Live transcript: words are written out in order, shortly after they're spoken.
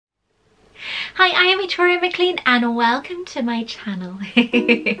Hi, I am Victoria Maclean and welcome to my channel.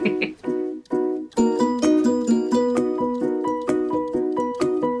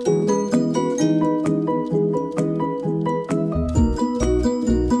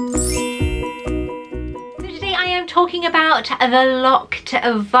 Talking about the locked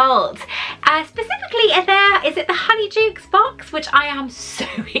vault. Specifically is it the Honeydukes box, which I am so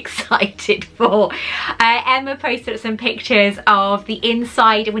excited for. Emma posted some pictures of the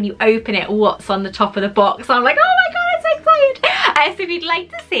inside when you open it, what's on the top of the box. I'm like, oh my god, I'm so excited. So if you'd like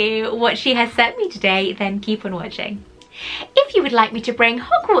to see what she has sent me today, then keep on watching. If you would like me to bring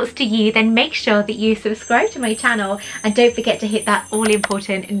Hogwarts to you, then make sure that you subscribe to my channel and don't forget to hit that all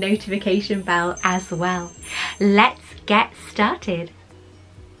important notification bell as well. Let's get started.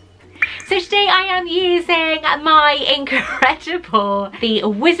 So today I am using my incredible The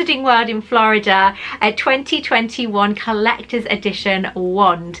Wizarding World in Florida 2021 Collector's Edition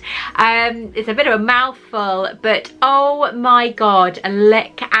wand. It's a bit of a mouthful, but oh my god,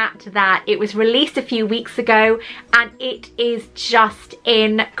 look at that. It was released a few weeks ago and it is just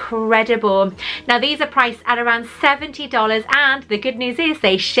incredible. Now these are priced at around $70 and the good news is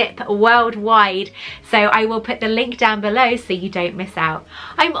they ship worldwide. So I will put the link down below so you don't miss out.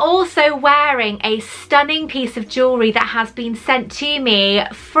 I'm also wearing a stunning piece of jewellery that has been sent to me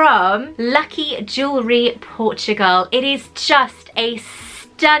from Lucky Jewellery Portugal. It is just a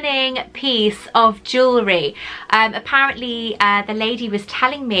stunning piece of jewellery. Apparently the lady was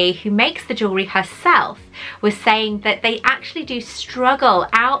telling me, who makes the jewellery herself, was saying that they actually do struggle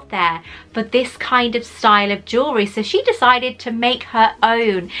out there for this kind of style of jewellery, so she decided to make her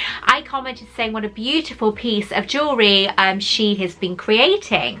own. I commented saying what a beautiful piece of jewellery she has been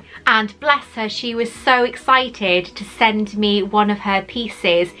creating, and bless her, she was so excited to send me one of her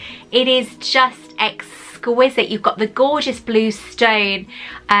pieces. It is just exquisite. You've got the gorgeous blue stone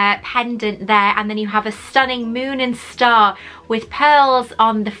pendant there, and then you have a stunning moon and star with pearls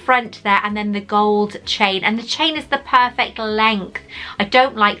on the front there, and then the gold chain, and the chain is the perfect length. I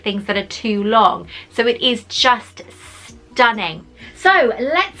don't like things that are too long, so it is just stunning. So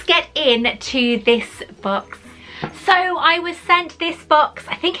let's get into this box. So I was sent this box,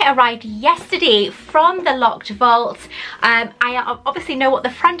 I think it arrived yesterday, from the locked vault. I obviously know what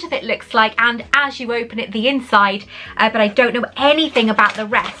the front of it looks like, and as you open it, the inside, but I don't know anything about the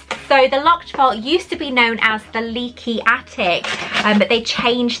rest. So the locked vault used to be known as the Leaky Attic, but they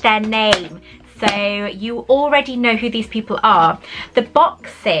changed their name. So you already know who these people are. The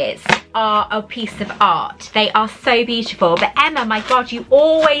boxes are a piece of art. They are so beautiful. But Emma, my god, you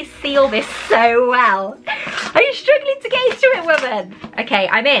always seal this so well. Are you struggling to get into it, woman? Okay,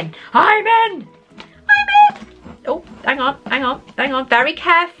 I'm in. I'm in. I'm in. Oh, hang on, hang on, hang on. Very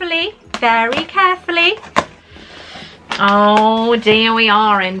carefully, very carefully. Oh dear, we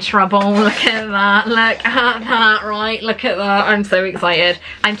are in trouble. Look at that, look at that, right? Look at that, I'm so excited.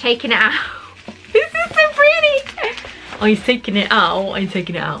 I'm taking it out. This is so pretty. Oh, he's taking it out. I'm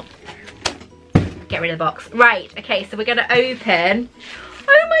taking it out. Get rid of the box. Right, okay, so we're going to open.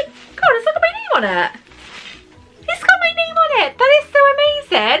 Oh my god, it's got my name on it. It's got my name on it. That is so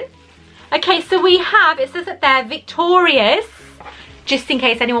amazing. Okay, so we have, it says it there, Victorious. Just in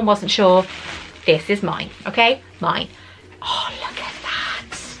case anyone wasn't sure, this is mine, okay? Mine. Oh, look at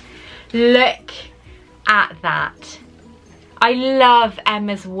that. Look at that. I love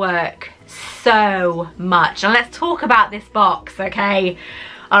Emma's work so much. And let's talk about this box, okay?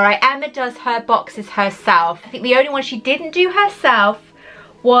 All right, Emma does her boxes herself. I think the only one she didn't do herself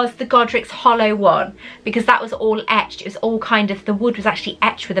was the Godric's Hollow one, because that was all etched. It was all kind of, the wood was actually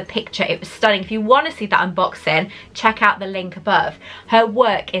etched with a picture. It was stunning. If you want to see that unboxing, check out the link above. Her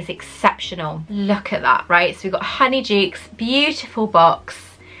work is exceptional. Look at that, right? So we've got Honeydukes, beautiful box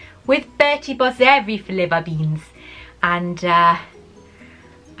with Bertie Bott's every flavour beans. And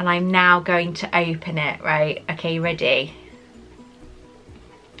I'm now going to open it, right? Okay, you ready?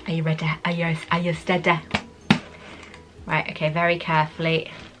 Are you ready? Are you steady? Right, okay, very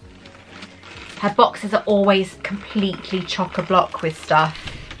carefully. Her boxes are always completely chock-a-block with stuff.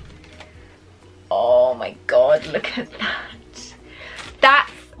 Oh my god, look at that.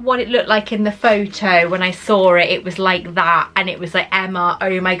 That's what it looked like in the photo. When I saw it, it was like that, and it was like, Emma,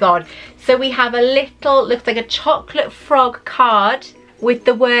 oh my god. So we have a little, looks like a chocolate frog card with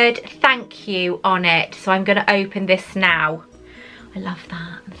the word thank you on it. So I'm going to open this now. I love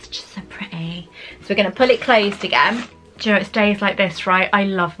that. It's just so pretty. So we're going to pull it closed again. Do you know, it's days like this, right? I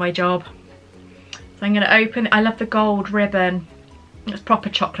love my job. So I'm going to open it. I love the gold ribbon. It's proper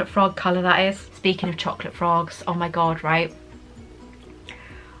chocolate frog colour, that is. Speaking of chocolate frogs, oh my god, right?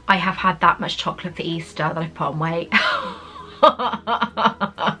 I have had that much chocolate for Easter that I've put on weight.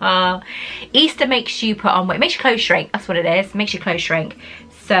 Easter makes you put on weight, makes your clothes shrink, that's what it is, makes your clothes shrink.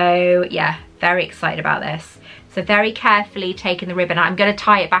 So yeah, very excited about this. So very carefully taking the ribbon out. I'm going to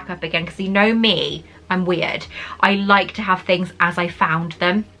tie it back up again because you know me, I'm weird. I like to have things as I found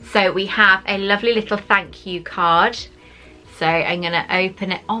them. So we have a lovely little thank you card. So I'm going to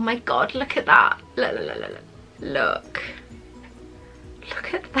open it. Oh my God, look at that. Look, look, look, look. Look.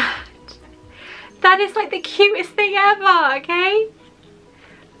 Look at that. That is like the cutest thing ever, okay?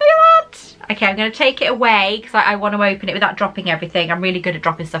 Look at that. Okay, I'm going to take it away because I want to open it without dropping everything. I'm really good at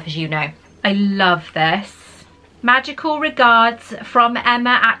dropping stuff, as you know. I love this. Magical regards from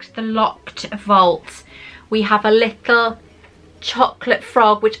Emma at the Locked Vault. We have a little chocolate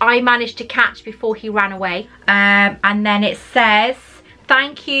frog, which I managed to catch before he ran away. And then it says,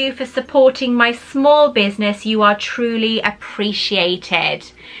 thank you for supporting my small business. You are truly appreciated.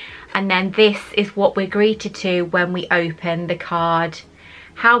 And then this is what we're greeted to when we open the card.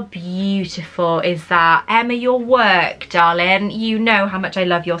 How beautiful is that? Emma, your work, darling. You know how much I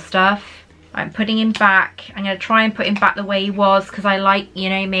love your stuff. I'm putting him back. I'm going to try and put him back the way he was because I like, you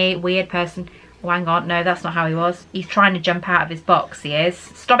know me, weird person. Oh, hang on. No, that's not how he was. He's trying to jump out of his box, he is.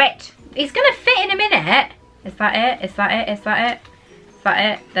 Stop it. He's going to fit in a minute. Is that it? Is that it? Is that it? Is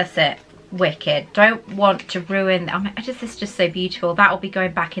that it? That's it. Wicked. Don't want to ruin... this is just so beautiful. That will be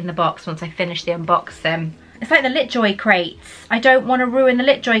going back in the box once I finish the unboxing. It's like the LitJoy crates. I don't want to ruin the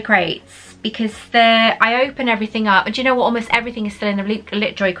LitJoy crates because I open everything up. And do you know what? Almost everything is still in the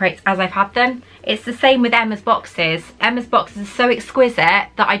LitJoy crates as I've had them. It's the same with Emma's boxes. Emma's boxes are so exquisite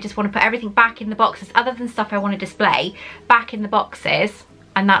that I just want to put everything back in the boxes other than stuff I want to display back in the boxes.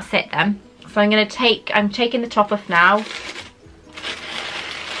 And that's it then. So I'm taking the top off now.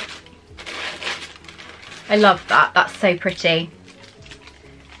 I love that. That's so pretty.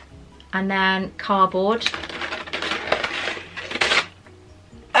 And then cardboard.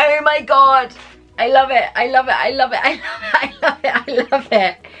 Oh my God. I love it. I love it. I love it. I love it. I love it. I love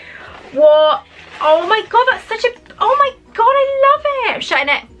it. What? Oh my God, that's such a... Oh my God, I love it. I'm shutting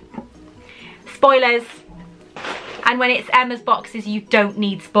it. Spoilers. And when it's Emma's boxes, you don't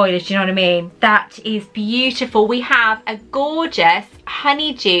need spoilers, do you know what I mean? That is beautiful. We have a gorgeous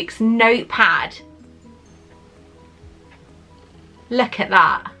Honeydukes notepad. Look at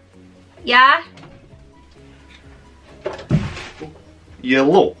that. Yeah?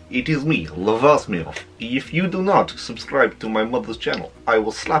 Hello, it is me, Lavasmirov. If you do not subscribe to my mother's channel, I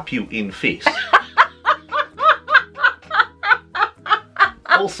will slap you in face.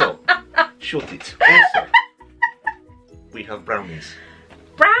 Also, shoot it. Also, we have brownies.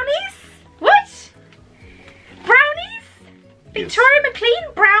 Brownies? What? Brownies? Yes. Victoria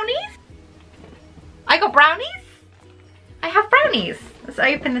Maclean brownies? I got brownies? I have brownies. Let's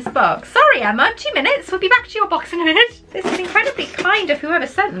open this box. Sorry, Emma, 2 minutes. We'll be back to your box in a minute. This is incredibly kind of whoever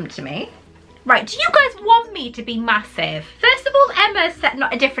sent them to me. Right, do you guys want me to be massive? First of all, Emma sent,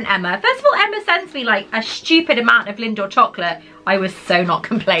 not a different Emma. First of all, Emma sends me like a stupid amount of Lindor chocolate. I was so not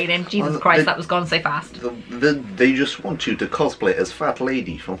complaining. Jesus Christ, that was gone so fast. They just want you to cosplay as Fat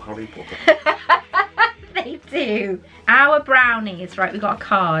Lady from Harry Potter. They do. Our brownies. Right, we got a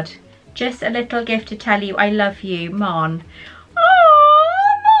card. Just a little gift to tell you I love you, Mon.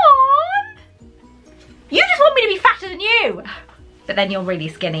 Oh, Mon! You just want me to be fatter than you. But then you're really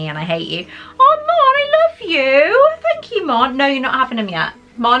skinny and I hate you. Oh, Mon, I love you. Thank you, Mon. No, you're not having them yet.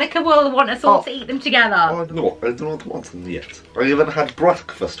 Monica will want us all to eat them together. Oh, no, I do not want them yet. I even had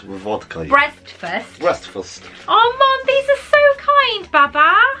breakfast with vodka. Breakfast? Breakfast. Oh, Mon, these are so kind,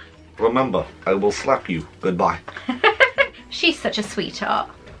 Baba. Remember, I will slap you. Goodbye. She's such a sweetheart.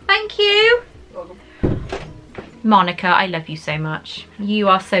 Thank you. Monica, I love you so much. You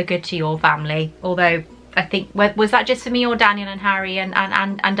are so good to your family. Although, I think, was that just for me or Daniel and Harry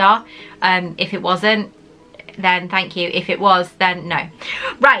and Dar? If it wasn't, then thank you. If it was, then no.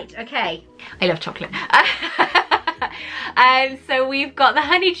 Right, okay. I love chocolate. So we've got the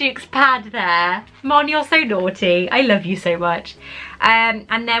Honeydukes pad there. Mon, you're so naughty. I love you so much. And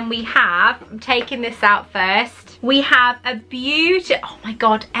then we have, I'm taking this out first. We have a oh my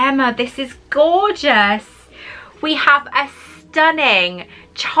God, Emma, this is gorgeous. We have a stunning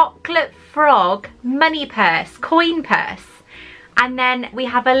chocolate frog money purse, coin purse. And then we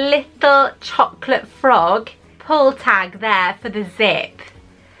have a little chocolate frog pull tag there for the zip.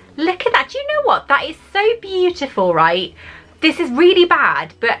 Look at that. Do you know what? That is so beautiful, right? This is really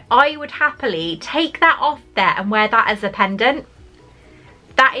bad, but I would happily take that off there and wear that as a pendant.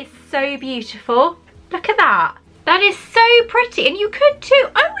 That is so beautiful. Look at that. That is so pretty, and you could too.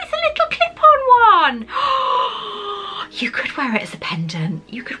 Oh, it's a little clip-on one. You could wear it as a pendant.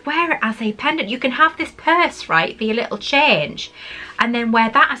 You could wear it as a pendant. You can have this purse, right, for your little change, and then wear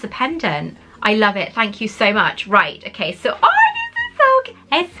that as a pendant. I love it. Thank you so much. Right, okay, so, oh,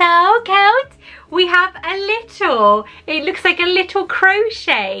 it's so cute. We have a little, it looks like a little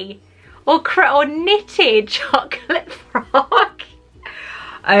crochet or knitted chocolate frog.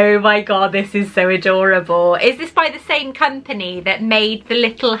 Oh my god, this is so adorable. Is this by the same company that made the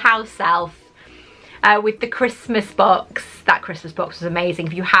little house elf with the Christmas box? That Christmas box was amazing.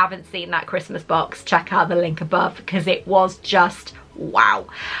 If you haven't seen that Christmas box, check out the link above because it was just wow.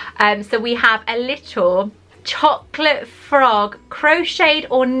 So we have a little chocolate frog crocheted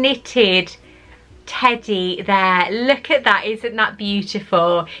or knitted teddy there. Look at that, isn't that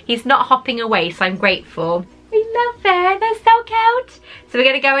beautiful? He's not hopping away, so I'm grateful. I love it, they're so cute. So we're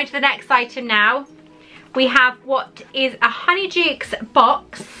going to go into the next item now. We have what is a Honeydukes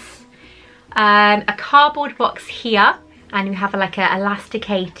box, a cardboard box here, and we have like a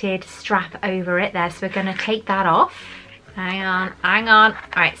elasticated strap over it there, so we're going to take that off. Hang on. All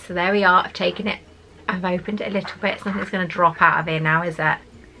right, so there we are. I've taken it, I've opened it a little bit, so nothing's going to drop out of here now, is it?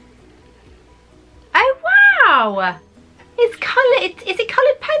 Oh wow, it's coloured. Is it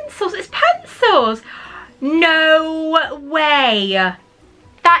coloured pencils? It's pencils. No way.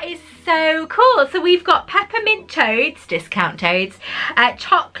 That is so cool. So we've got peppermint toads, discount toads,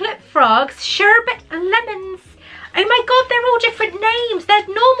 chocolate frogs, sherbet lemons. Oh my god, they're all different names. They're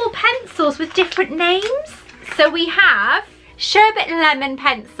normal pencils with different names. So we have sherbet lemon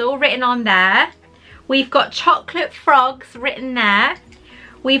pencil written on there. We've got chocolate frogs written there.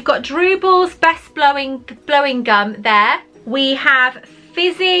 We've got Drubel's best blowing gum there. We have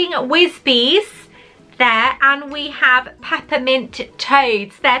fizzing Whizbees there, and we have peppermint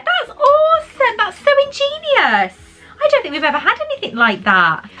toads there. That's awesome. That's so ingenious. I don't think we've ever had anything like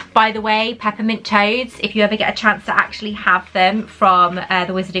that. By the way, peppermint toads, if you ever get a chance to actually have them from the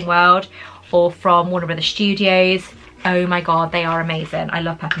Wizarding World or from Warner Brothers Studios, oh my god, they are amazing. I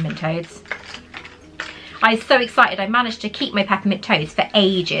love peppermint toads. I was so excited. I managed to keep my peppermint toads for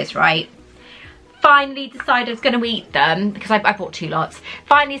ages, right? Finally decided I was going to eat them because I bought 2 lots.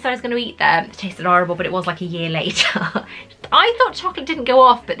 Finally decided I was going to eat them. It tasted horrible, but it was like a year later. I thought chocolate didn't go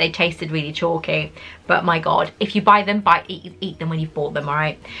off, but they tasted really chalky. But my god, if you buy them, eat them when you've bought them, all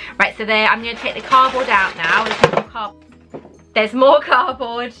right? Right, so there, I'm going to take the cardboard out now. There's more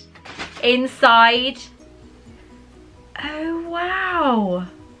cardboard inside. Oh, wow.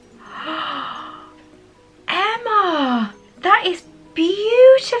 Emma, that is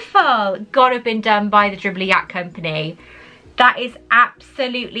beautiful. Gotta have been done by the Dribbly Yak company. That is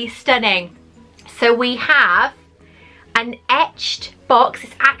absolutely stunning. So we have an etched box.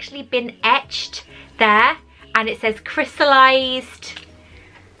 It's actually been etched there, and it says crystallized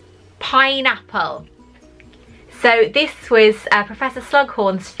pineapple. So this was Professor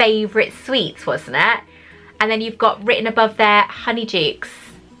Slughorn's favourite sweets, wasn't it? And then you've got written above there Honeydukes.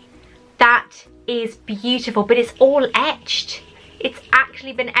 That is beautiful, but it's all etched. It's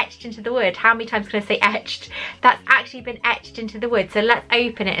actually been etched into the wood. How many times can I say etched? That's actually been etched into the wood. So let's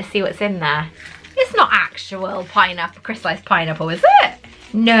open it and see what's in there. It's not actual pineapple, crystallized pineapple, is it?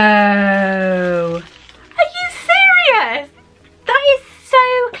 No. Are you serious? That is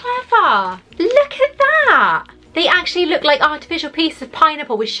so clever. Look at that. They actually look like artificial pieces of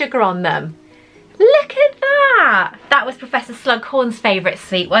pineapple with sugar on them. Look at that. That was Professor Slughorn's favourite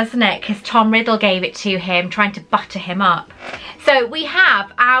sweet, wasn't it? Because Tom Riddle gave it to him, trying to butter him up. So we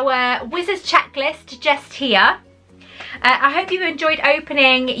have our Wizard's checklist just here. I hope you enjoyed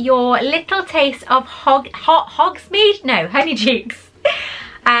opening your little taste of Hogsmeade? No, Honeydukes.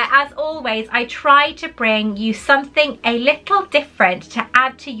 As always, I try to bring you something a little different to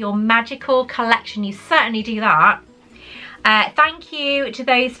add to your magical collection. You certainly do that. Thank you to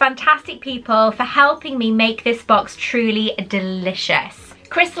those fantastic people for helping me make this box truly delicious.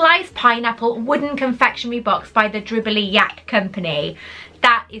 Crystallized pineapple wooden confectionery box by the Dribbly Yak company.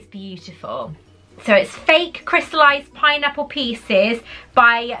 That is beautiful. So it's fake crystallized pineapple pieces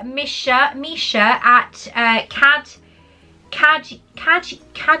by Misha at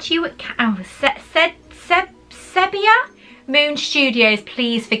Sebia Moon Studios.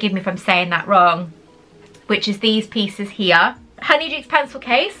 Please forgive me if I'm saying that wrong. Which is these pieces here. Honeydukes pencil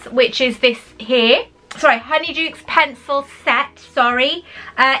case, which is this here. Sorry, Honeydukes pencil set, sorry.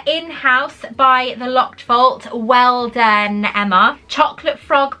 In-house by The Locked Vault. Well done, Emma. Chocolate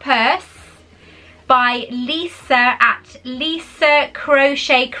frog purse by Lisa at Lisa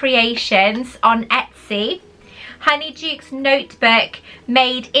Crochet Creations on Etsy. Honeydukes notebook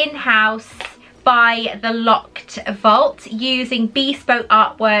made in-house by the Locked Vault using bespoke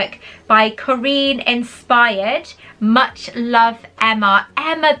artwork by Korean inspired. Much love, Emma.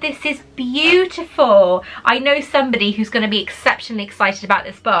 Emma, this is beautiful. I know somebody who's going to be exceptionally excited about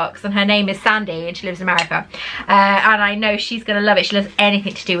this box, and her name is Sandy and she lives in America, and I know she's going to love it. She loves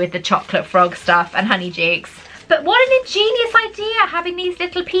anything to do with the chocolate frog stuff and Honeydukes. But what an ingenious idea, having these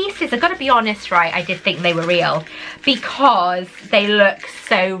little pieces. I've got to be honest, right, I did think they were real because they look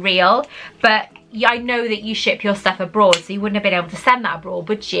so real. But I know that you ship your stuff abroad, so you wouldn't have been able to send that abroad,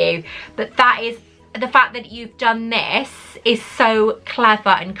 would you? But that is, the fact that you've done this is so clever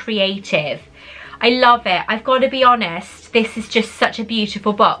and creative. I love it. I've got to be honest, this is just such a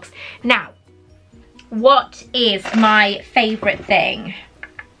beautiful box. Now, what is my favourite thing?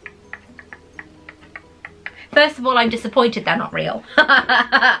 First of all, I'm disappointed they're not real.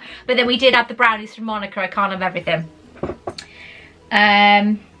 But then we did have the brownies from Monica. I can't have everything.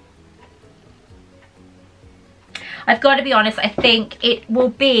 I've got to be honest, I think it will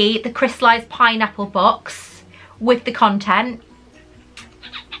be the crystallized pineapple box with the content.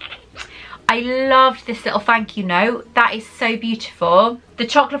 I loved this little thank you note. That is so beautiful. The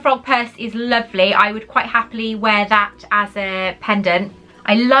chocolate frog purse is lovely. I would quite happily wear that as a pendant.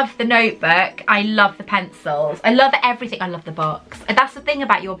 I love the notebook, I love the pencils, I love everything, I love the box. And that's the thing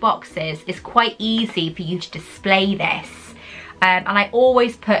about your boxes, it's quite easy for you to display this. And I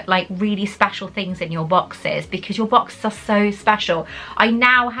always put like really special things in your boxes because your boxes are so special. I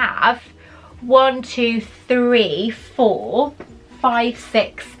now have 1, 2, 3, 4, 5,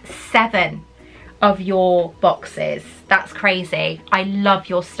 6, 7 of your boxes. That's crazy. I love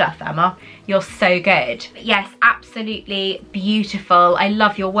your stuff, Emma. You're so good. Yes, absolutely beautiful. I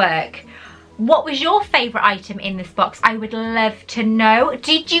love your work. What was your favourite item in this box? I would love to know.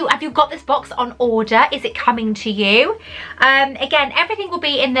 Have you got this box on order? Is it coming to you? Again, everything will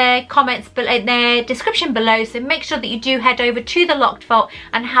be in the comments, in the description below, so make sure that you do head over to the Locked Vault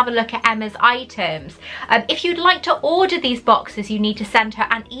and have a look at Emma's items. If you'd like to order these boxes, you need to send her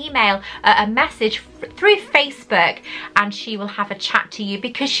an email, a message through Facebook, and she will have a chat to you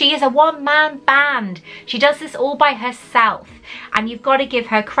because she is a one-man band. She does this all by herself, and you've got to give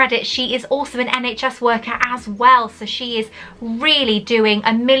her credit. She is also an NHS worker as well, so she is really doing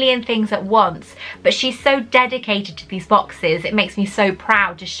a million things at once, but she's so dedicated to these boxes. It makes me so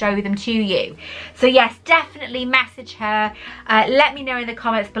proud to show them to you. So yes, definitely message her. Let me know in the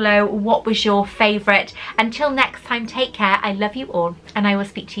comments below what was your favourite. Until next time, take care. I love you all, and I will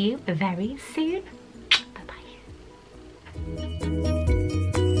speak to you very soon. Bye-bye.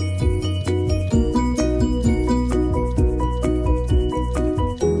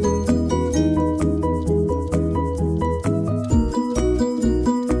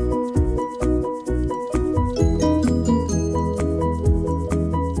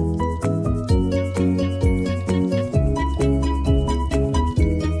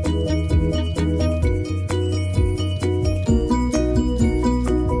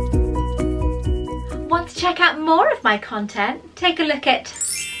 Check out more of my content, take a look at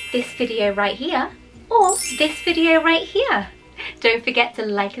this video right here or this video right here. Don't forget to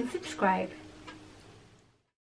like and subscribe.